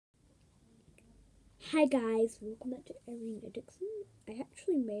Hi guys, welcome back to Irene Dixon. I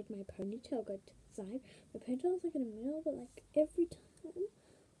actually made my ponytail go to the side. My ponytail's like in the middle, but like every time,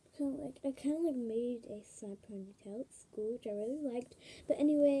 I kind of made a side ponytail at school, which I really liked. But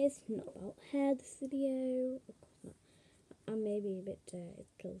anyways, not about hair this video. Of course not. I'm maybe a bit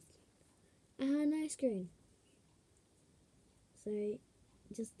because I had an ice cream. So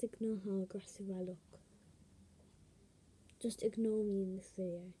just ignore how aggressive I look. Just ignore me in this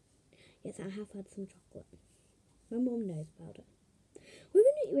video. Yes, I have had some chocolate. My mum knows about it. We're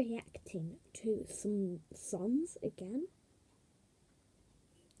going to be reacting to some songs again.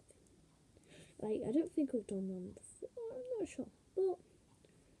 Like, I don't think we've done one before. I'm not sure. But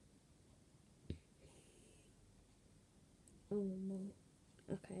oh no.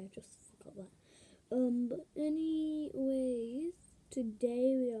 Okay, I just forgot that. But anyways,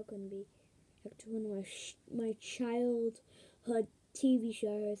 today we are going to be reacting to one of my childhood TV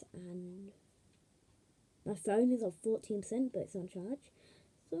shows, and my phone is on 14%, but it's on charge.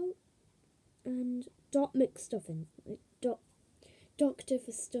 So, and mcstuffins, doctor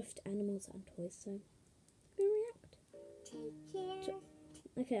for stuffed animals and toys. So, I'm gonna react.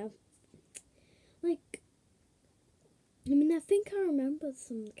 Okay, I think I remember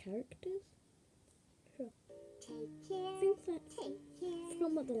some of the characters. Sure. I think that's. I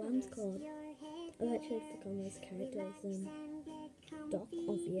forgot what the lamb's called. I actually forgot those characters. Doc,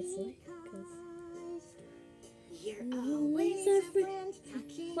 obviously, because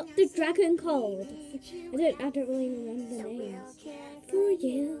what's the dragon called? I don't really remember the names. For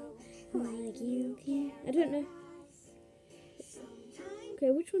you, like you can. I don't know.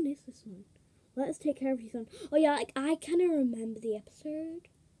 Okay, which one is this one? Let's take care of you, son. Oh yeah, I kind of remember the episode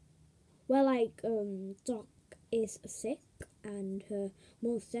where Doc is sick and her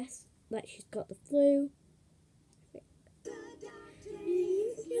mom's death, she's got the flu.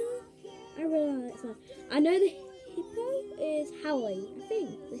 I really like this one. I know the hippo is howling. I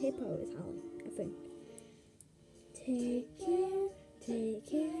think the hippo is howling. I think. Take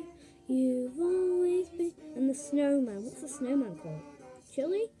care, you've always been. And the snowman. What's the snowman called?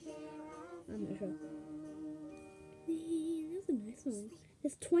 Chili? I'm not sure. That's a nice one.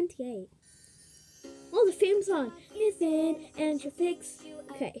 There's 28. Oh, the theme song. Listen and you'll fix.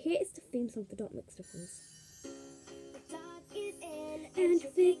 Okay, here is the theme song for Dot McStuffins. And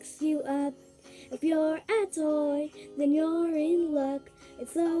fix you up. If you're a toy, then you're in luck.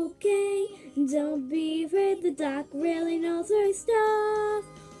 It's okay, don't be afraid. The doc really knows her stuff.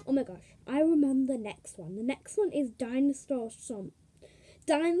 Oh my gosh, I remember the next one. The next one is Dinosaur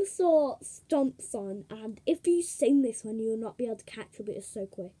Stomp Song. And if you sing this one, you'll not be able to catch up. It is so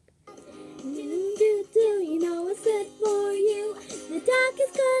quick. You know what's good for you. The doc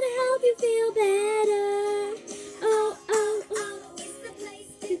is gonna help you feel better. Oh, oh, oh.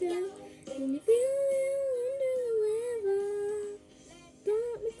 To go. And if you under the weather,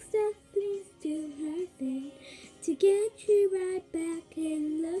 Dot McStuffins do her thing to get you right back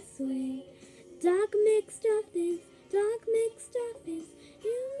in the swing. Dot McStuffins, you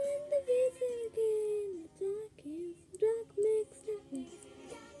make the visit again. Dot McStuffins.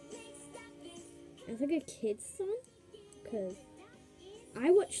 It's like a kid's song, because I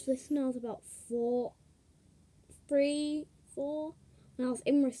watched this when I was about 4. When I was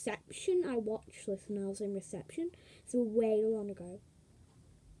in reception. I watched this when I was in reception, so way long ago.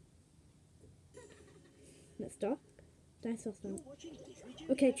 Let's start. Dinosaur Stomp.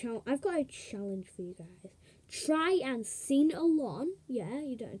 Okay, I've got a challenge for you guys. Try and sing along. Yeah,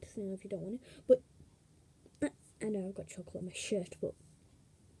 you don't have to sing if you don't want to, but I know I've got chocolate on my shirt, but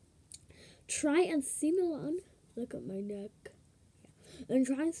try and sing along. Look at my neck. Yeah. And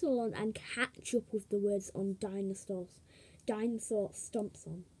try and sing along and catch up with the words on Dinosaur Stomp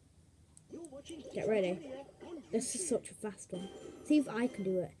Song. Get ready. This is such a fast one. See if I can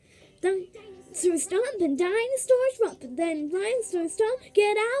do it. So stomp and dinosaurs romp, and then rhinestones stomp.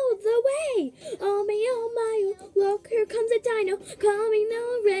 Get out of the way! Oh my, look, here comes a dino, coming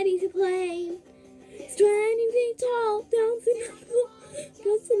all ready to play. It's 20 feet tall,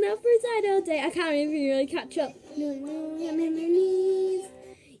 bouncing up for side all day. I can't even really catch up. I'm in my knees.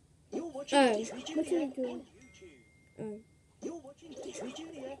 Oh, what are you doing? Oh.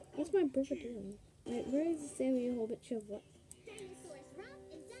 What's my brother doing? Like, where is the Samuel whole picture of what?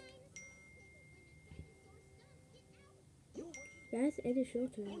 Guys, it is your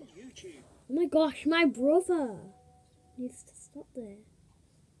turn. Oh my gosh, my brother needs to stop there.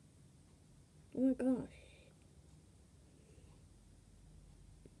 Oh my gosh.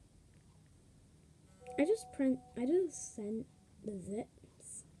 I just sent the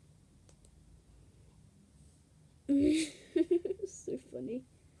zips. So funny.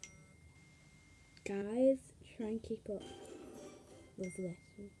 Guys, try and keep up with this.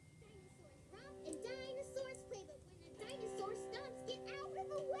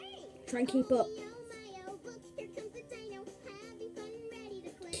 Try and keep up.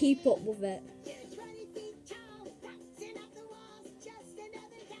 Keep up with it.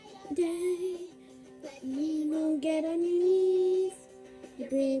 Day, you don't get on your knees. The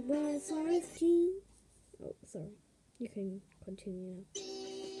big Brontosaurus team. Oh, sorry. You can continue now.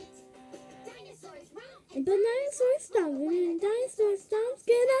 And the dinosaur stomps, and the dinosaur stomps,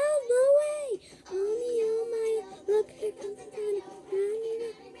 get out of the way. Oh my, look, here comes the dinosaur.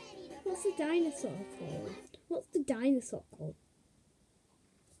 What's the dinosaur called? What's the dinosaur called?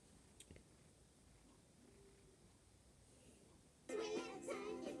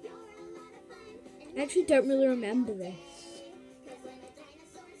 I actually don't really remember this.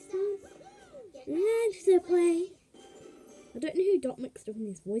 Let's play. I don't know who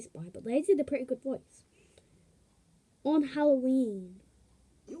mcstuffins is voiced by, but they did a pretty good voice. On Halloween.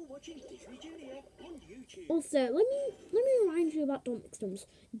 Also, let me remind you about mcstuffins.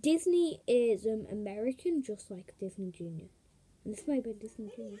 Disney is American, just like Disney Junior. And this might be Disney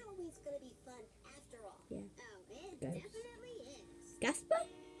Junior. Halloween's gonna be fun after all. Yeah. Oh, it Go. definitely is. Gasper?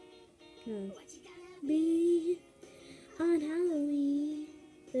 No. What you gonna Be on Halloween.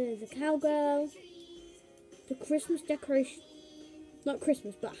 There's a cowgirl. The Christmas decoration. Not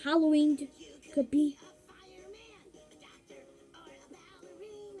Christmas, but Halloween could be.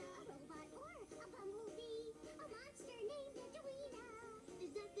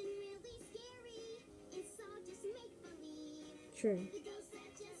 True.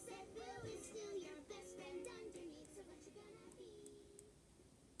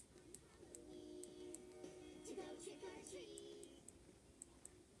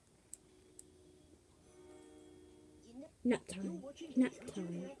 Nap time. Nap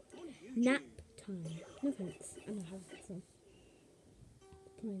time. Nap time. No thanks. I don't have this one.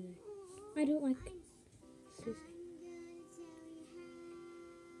 I don't like Susie.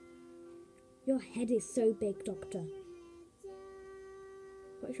 Your head is so big, Doctor.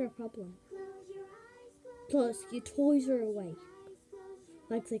 What's your problem? Plus, your toys are awake.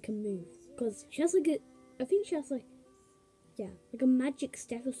 Like they can move. Because she has like a... I think she has like... Yeah, like a magic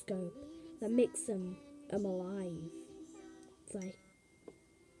stethoscope that makes them alive. It's like...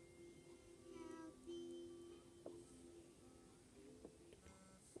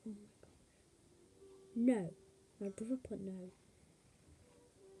 Oh my god. No. My brother put no.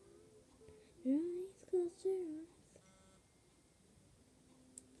 Your eyes, close your eyes.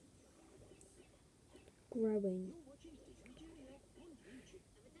 Growing.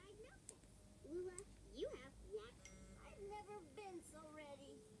 Lula, you have what? I've never been so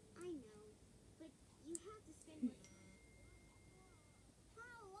ready. I know, but you have to spend like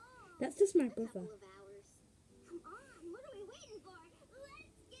how long? That's just my A couple brother. of hours. Come on, what are we waiting for?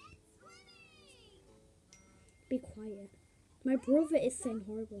 Let's get swimming! Be quiet. My brother is saying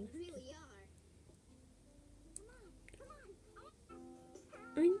horrible. You really are. Come on.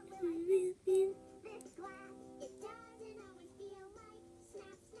 I'm living. This glass, it doesn't always feel like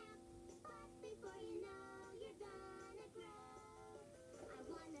snap, snap. But before you know, you're gonna grow. I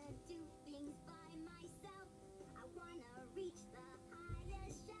wanna do things by myself. I wanna reach the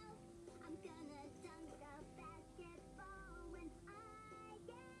highest shelf. I'm gonna dunk a basketball when I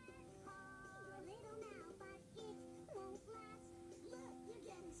get home. You're little now, but it won't last. Look, you're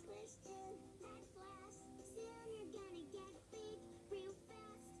getting squished in that glass. Soon you're gonna get big real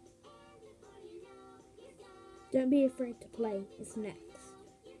fast. And before you know, you're gonna Don't be afraid to play. It's next.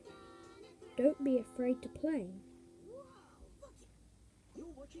 Don't be afraid to play.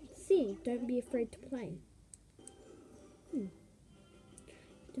 See, don't be afraid to play.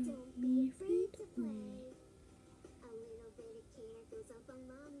 Don't be afraid to play. A little bit of care goes up a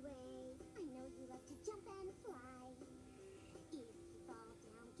long way. I know you love to jump and fly. If you fall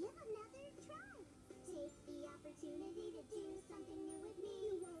down, give another try. Take the opportunity to do something new with me.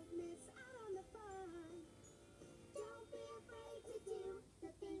 You won't miss out on the fun. Don't be afraid to do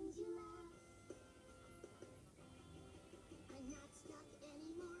the things you love. I'm not stuck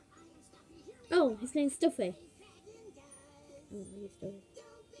anymore. I am stuffy. Oh, his name's Stuffy. Oh, he's Stuffy.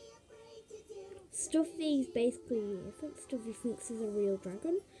 Don't be afraid to do. Stuffy is basically, I think Stuffy thinks he's a real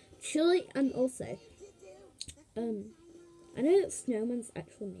dragon. Chili, and also, I know that Snowman's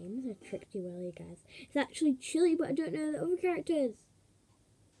actual name is a tricky really, guys. It's actually Chili, but I don't know the other characters.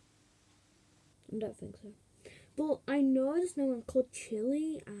 I don't think so. But I know there's no one called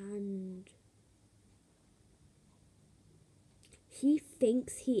Chili, and he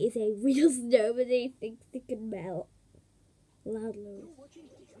thinks he is a real snowman. He thinks he can melt. Loud Lewis.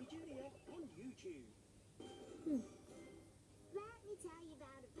 Let me tell you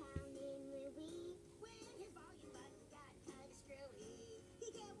about a pounding Louie. When his volume button got extra weak, he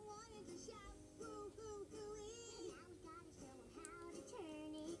kept wanting to shout, "Boo, boo, gooey!" And now we gotta show him how to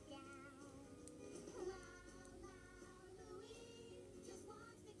turn it down. Loud, loud Louie just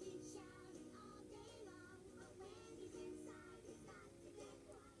wants to keep shouting all day long, but when he's inside, he's got to get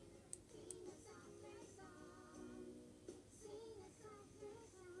quieter and sing a softer song. Sing a softer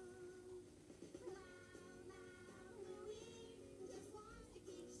song. Loud, loud Louie just wants to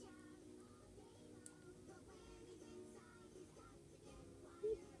keep shouting all day long, but when he's inside, he's got to get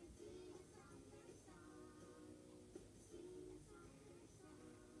quieter and sing a softer song. Sing a softer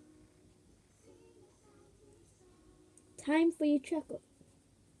song. Sing a softer song. Time for your checkup.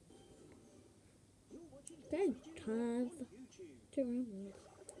 Okay, time for to remember.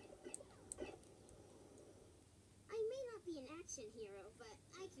 I may not be an action hero, but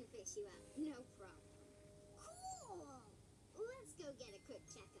I can fix you up. No problem. Cool! Let's go get a quick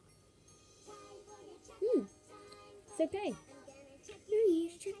checkup. Time for your checkup. It's okay. I'm gonna check Your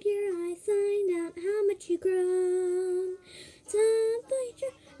ears, check your eyes, find out how much you grown. Time for your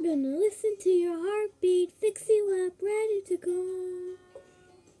check. Gonna listen to your heartbeat, fix you up, ready to go.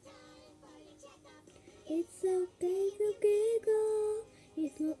 time for your checkup. It's okay to giggle.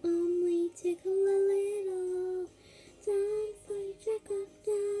 It will only tickle a little. Time for your checkup.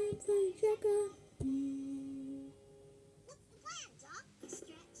 Time for your checkup. What's the plan, Doc?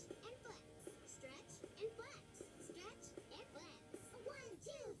 Stretch and flex. Stretch and flex. Stretch and flex. 1,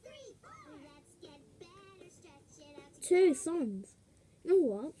 2, 3, 4. Let's get better. Stretch it out. Two songs. You know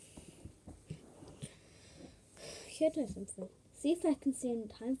what? Here, do something. See if I can sing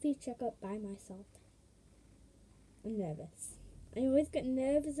Time for Your Checkup by myself. I'm nervous. I always get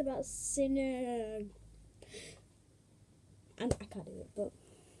nervous about singing. And I can't do it, but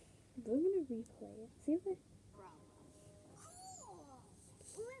we're gonna replay it. See if I. Cool!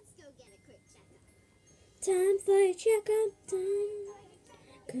 Let's go get a quick checkup. Time for your checkup. Time.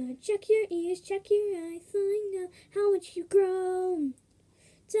 Gonna check your ears, check your eyes, find out how much you've grown.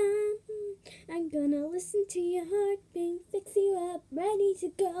 Time. I'm gonna listen to your heartbeat, fix you up, ready to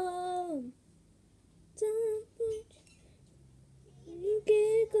go. Time for you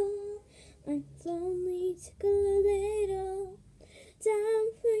giggle, I'm slowly tickle a little.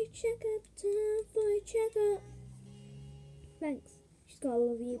 Time for your checkup, time for your checkup. Thanks. She's gotta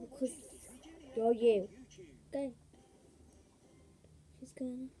love you because you're you. Okay. She's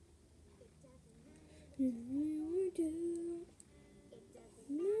gonna do. It doesn't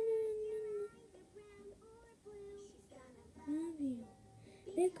Na, either brown or blue. She's gonna na, love you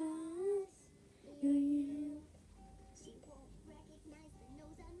because you're you. She won't recognize the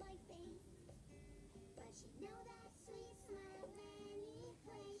nose on my face, but she know that sweet smile any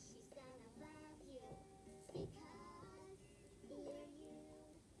place. She's gonna love you because you're you.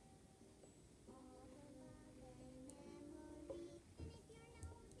 All her love and memory. And if your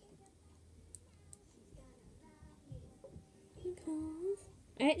nose is a she's gonna love you. Because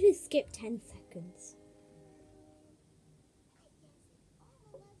I actually skipped 10 seconds. I guess if Oma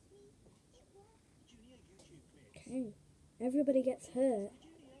loves me, it won't. Okay. Everybody gets hurt.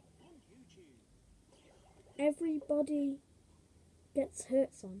 Everybody gets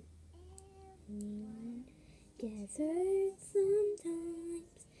hurt, son. Everyone gets hurt sometimes.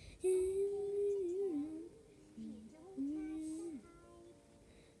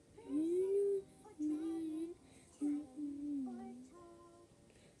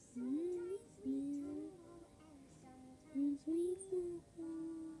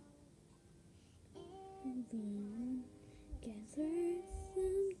 Everyone gets hurt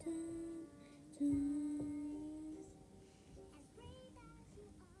sometimes. As brave as you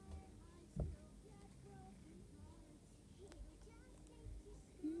are, hearts know your broken hearts.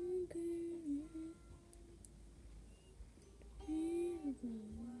 It'll just make you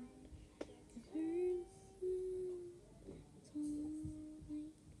Everyone gets hurt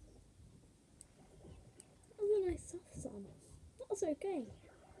sometimes. That was a nice soft song. That's okay.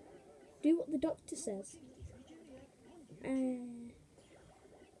 Do what the doctor says.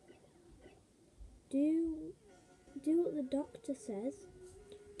 Do what the doctor says.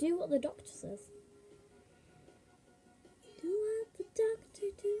 Do what the doctor says. Do what the doctor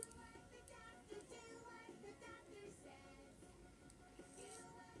do.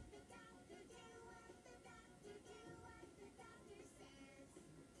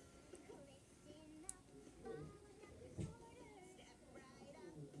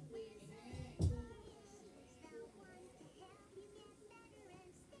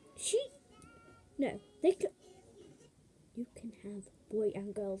 She. No, they can. You can have boy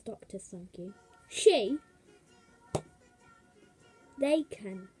and girls doctors, thank you. She? They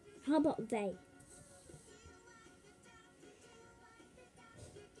can. How about they?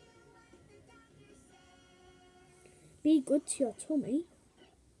 Be good to your tummy.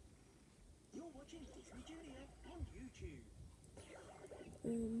 You're watching Disney Junior on YouTube.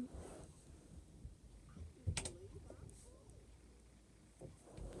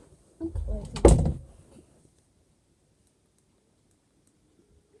 I'm closing.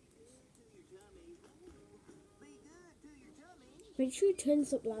 Make sure it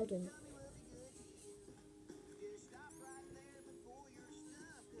turns up loud enough.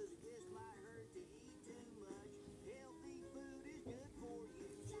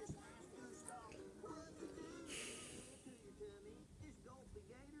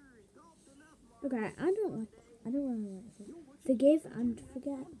 Okay, I don't really like this. Forgive and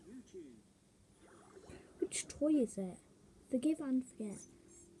forget. Which toy is it? Forgive and forget.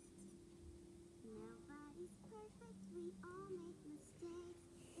 Nobody's perfect, we all make mistakes.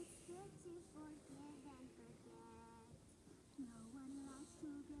 It's good to forgive and forget. No one likes to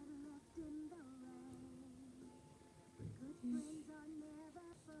get left in the rain. Good friends are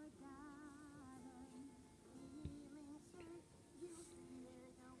never forgotten. Feeling hurt, you hear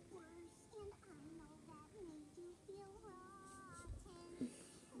the worst, and I know that made you feel rotten.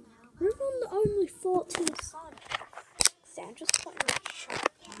 We're on the only 14 son. See, I'm just putting my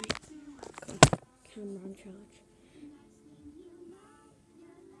camera on charge.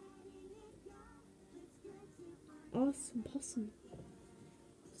 Awesome possum.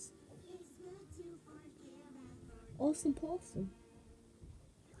 Awesome possum.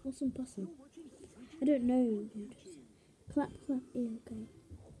 Awesome possum. I don't know. Clap, clap, okay.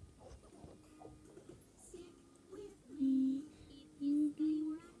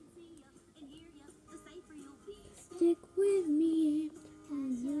 Stick with me.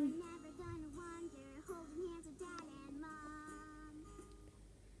 You're never gonna wonder, holding hands with dad and mom.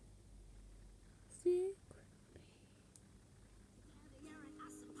 Stick. You're an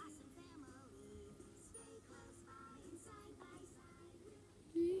awesome, awesome family. Stay close by and side by side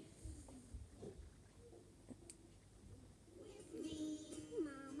with me.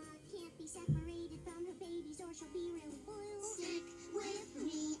 Mama can't be separated from her babies or she'll be real blue. Stick with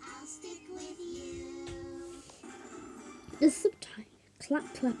me, I'll stick with you. The subtitle.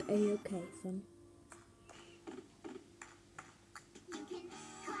 Clap, clap, okay, son. You can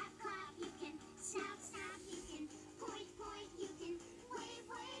clap, clap, you can snap, snap, you can point, point, you can wave,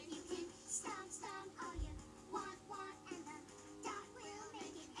 wave, you can stomp, stomp, all you want, and the dot will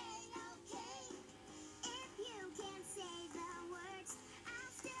make it A-okay. If you can't say the words,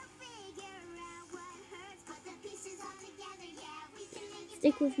 I'll still figure out what hurts. Put the pieces all together, yeah, we can make it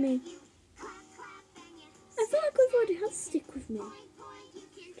Stick with me. You clap, clap, and you I feel like we've already had Stick with me. point, point, you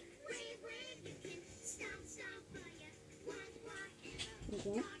can wave, wave, you can stomp, stomp, all you want, and the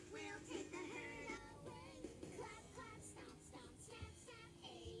Okay. dot will take the hurt away. Clap, clap, stomp, stomp, snap, snap,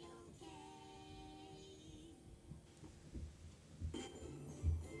 A-okay.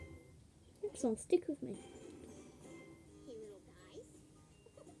 Next one, Stick with me. Hey, little guys.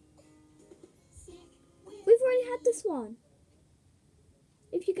 Stick with We've already had this one.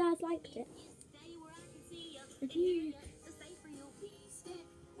 If you guys liked it. stay where I can see you. And here, The safer you'll be. Stick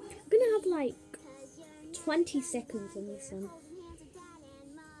with I'm gonna have like 'cause you're 20 seconds on this one. holding hands with dad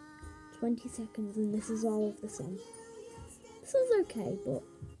and mom. 20 seconds, and this is all of the song. This one's okay, but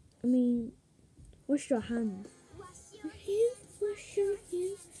I mean, wash your hands. Wash your Wash your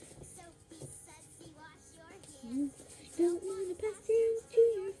hands. Soapy, sudsy, wash your hands. Don't wanna pass it to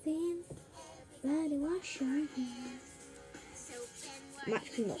your fans. Everybody wash your hands. Soap and I'm water.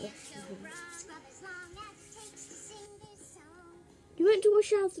 actually not washing my hands. Scrub as long as it takes to sing this song. You went to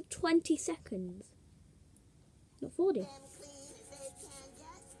wash your hands for 20 seconds. Not 40. Them clean as they can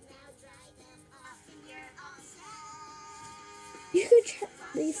get. Now dry them off and you're all set. You could check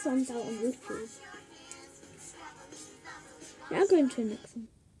these songs out on YouTube. Now going to the next one.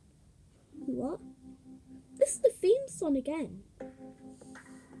 What? This is the theme song again.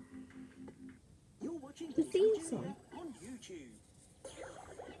 You're watching The theme Disney song. Junior on YouTube.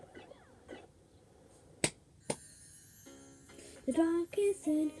 The dark is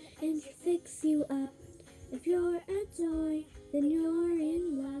in and should fix you up. If you're a toy, then you're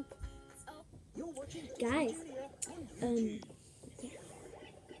in luck. You're watching Disney Guys, Junior on YouTube.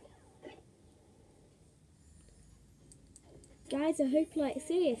 Guys, I hope you like the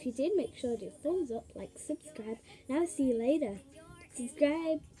series. If you did, make sure to do a thumbs up, like, subscribe, and I'll see you later.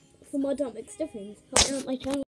 Subscribe for more mcstuffins. Help me out my channel.